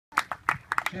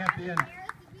champion,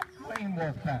 Lane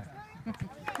Wolfpack. I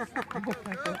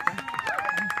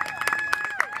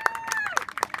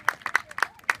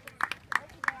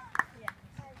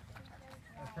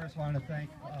first want to thank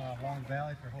Long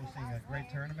Valley for hosting a great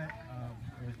tournament.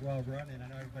 It was well run, and I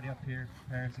know everybody up here,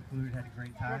 parents included, had a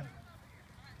great time.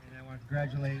 And I want to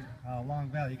congratulate Long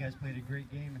Valley. You guys played a great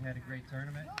game and had a great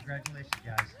tournament. Congratulations,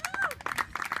 guys.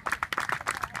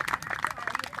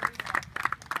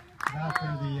 Now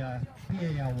for the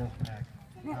PAL Wolfpack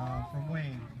from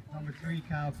Wayne, number 3,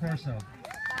 Kyle Corso.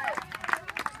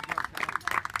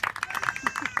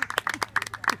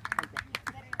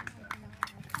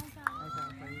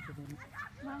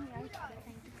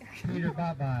 Peter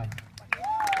Baba.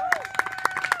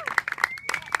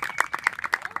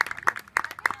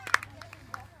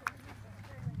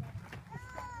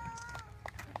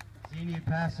 Zini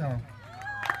Paso.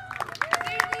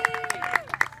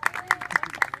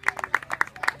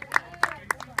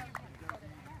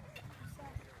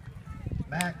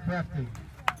 Matt Crafty.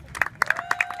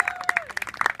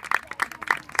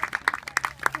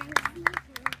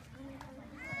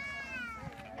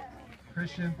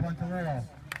 Christian Pontalillo.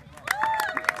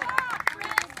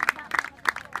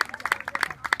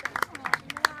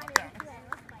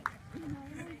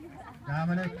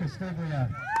 Dominic Castiglia.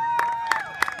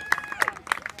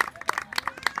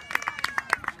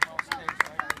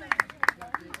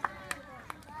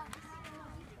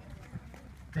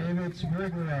 David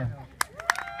Smriglio.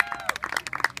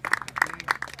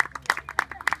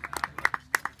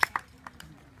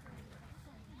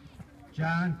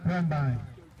 John Crumbine.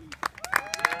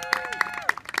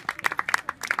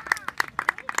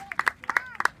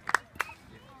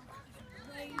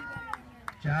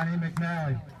 Johnny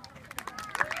McNally.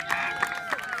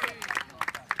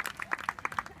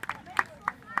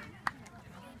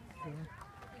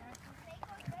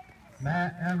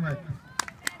 Matt Emmerich.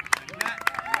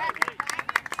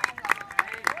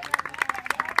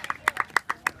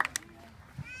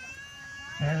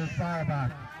 Harry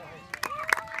Feuerbach.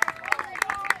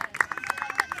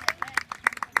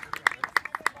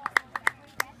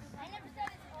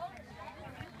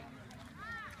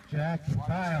 Jack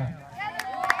Kyle.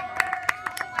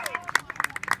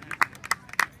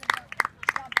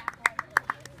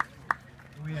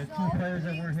 We had 2 players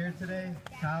that weren't here today,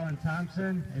 Colin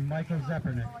Thompson and Michael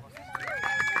Zeppernick.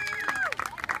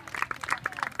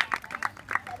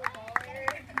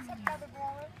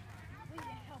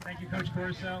 Thank you, Coach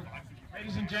Corso.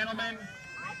 Ladies and gentlemen,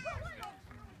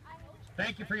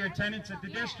 thank you for your attendance at the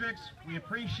districts. We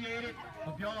appreciate it.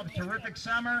 Hope you all have a terrific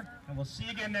summer, and we'll see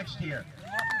you again next year.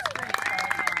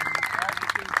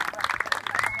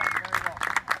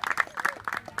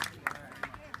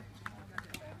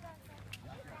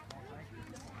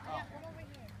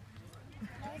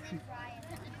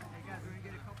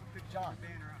 John, can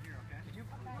you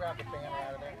grab the banner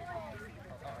out of there?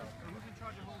 Who's in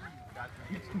charge of holding you? Gotcha.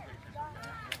 Get some pictures.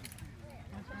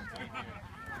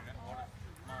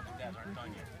 Mom and Dad aren't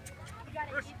done yet.